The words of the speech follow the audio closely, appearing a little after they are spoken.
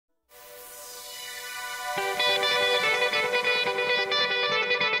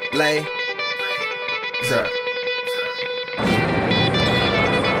Lay. Sir.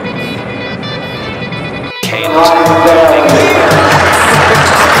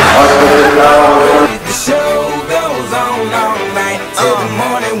 The show goes on all night till the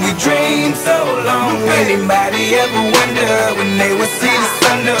morning. We dream so long. Anybody ever wonder when they would see the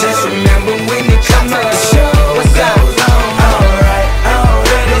sun? Just remember when you come up. The show goes on all right.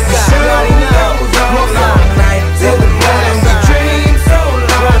 Already the show goes on all night till the morning. We dream so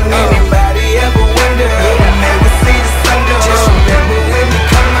long. Anybody ever wonder when they would see the sun? Just remember when you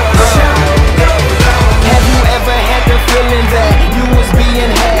come up. The show goes on. Have you ever had the feeling that you was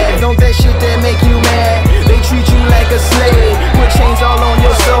being had? Don't that shit that make you mad? They treat you like a slave, put chains all on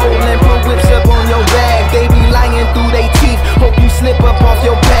your soul and put whips up on your back. They be lying through they teeth, hope you slip up off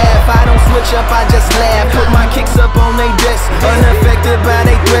your path. I don't switch up, I just laugh, put my kicks up on they desk, unaffected by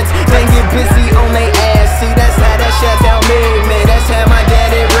they threats. They get busy on they ass. See, that's how that Chi-Town made me, that's how my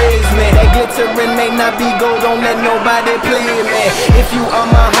daddy raised me. That glittering may not be gold, don't let nobody play me. If you are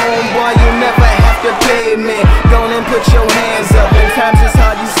my homeboy, you never have to pay me. Don't and put your hands up, in times it's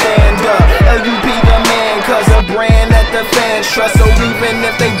hard you stand up. You be the man, cause a brand that the fans trust. So even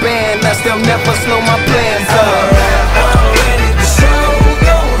if they ban us, they'll never slow my plans up. Already the show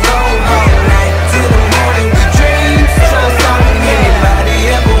goes on all night till the morning. We dream so long. Anybody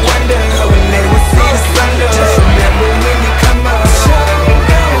ever wonder when they would see the sun? Just remember when you come up. The show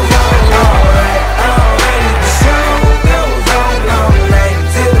goes on all right. Already the show goes on all night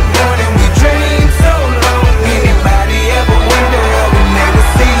till the morning. We dream so long. Anybody ever wonder when they would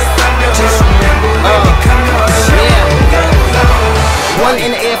see the sun? Just remember when you come up. The show goes on. One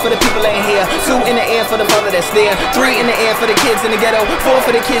in the air for the people ain't here, two in the air for the mother that's there, three in the air for the kids in the ghetto, four for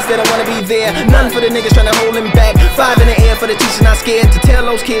the kids that don't wanna be there, none for the niggas trying to hold him back, five in the air for the teachers not scared to tell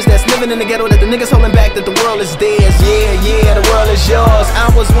those kids that's living in the ghetto that the niggas holding back, that the world is theirs. Yeah, the world is yours. I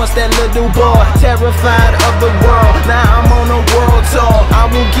was once that little boy, terrified of the world. Now I'm on a world tour. I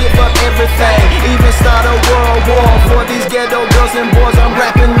will give up everything, even start a world war for these ghetto girls and boys I'm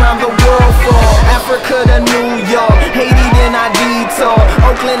rapping around the world for. Africa to New York, Haiti then I detour,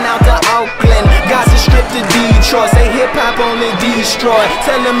 Oakland out to Oakland, Gaza Strip to Detroit. Say hip-hop only destroy.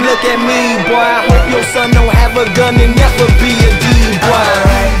 Tell them look at me, boy, I hope your son don't have a gun and never be a D-boy.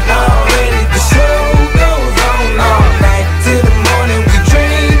 Already the show goes on all night till the morning. We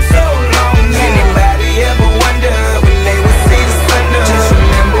dream so long. Anybody ever wonder when they would see the sun? Just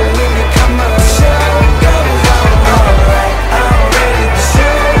remember when you come up. The show goes on all right. Already the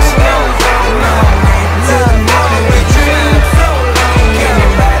show goes on all night till the morning. We dream so long.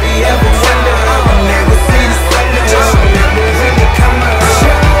 Anybody ever wonder when they would see the sun? Just remember when you come up. The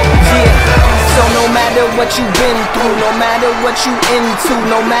show So no matter what you've been through, no matter what you into,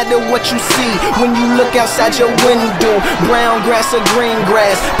 no matter what you see when you look outside your window, brown grass or green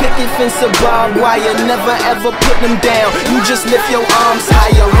grass, picket fence or barbed wire, never ever put them down. You just lift your arms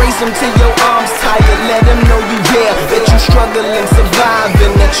higher, raise them till your arms tired. Let them know you there, that you struggling,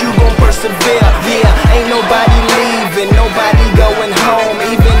 surviving, that you gon' persevere. Yeah, ain't nobody leaving, nobody going home.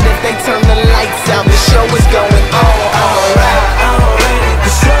 Even if they turn the lights out, the show is going on. Alright. already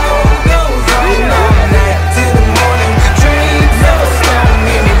the show goes on all night till the morning. We dream so strong.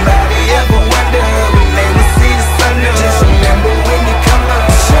 Anybody ever wonder when they would see the sun? Just remember when you come up.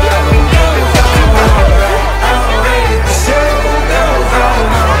 The show goes on all right. Already the show goes on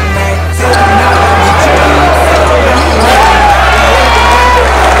all night till the morning. We dream so long. Anybody ever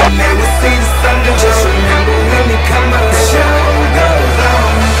wonder when they would see the sun? Just remember when you come up. The show goes on.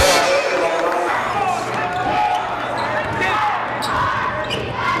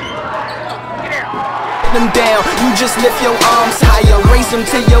 Them down, you just lift your arms higher, raise them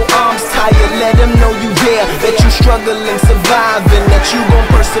till your arms tired. Let them know you there, that you struggling, surviving, that you gon'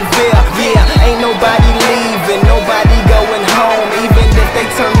 persevere.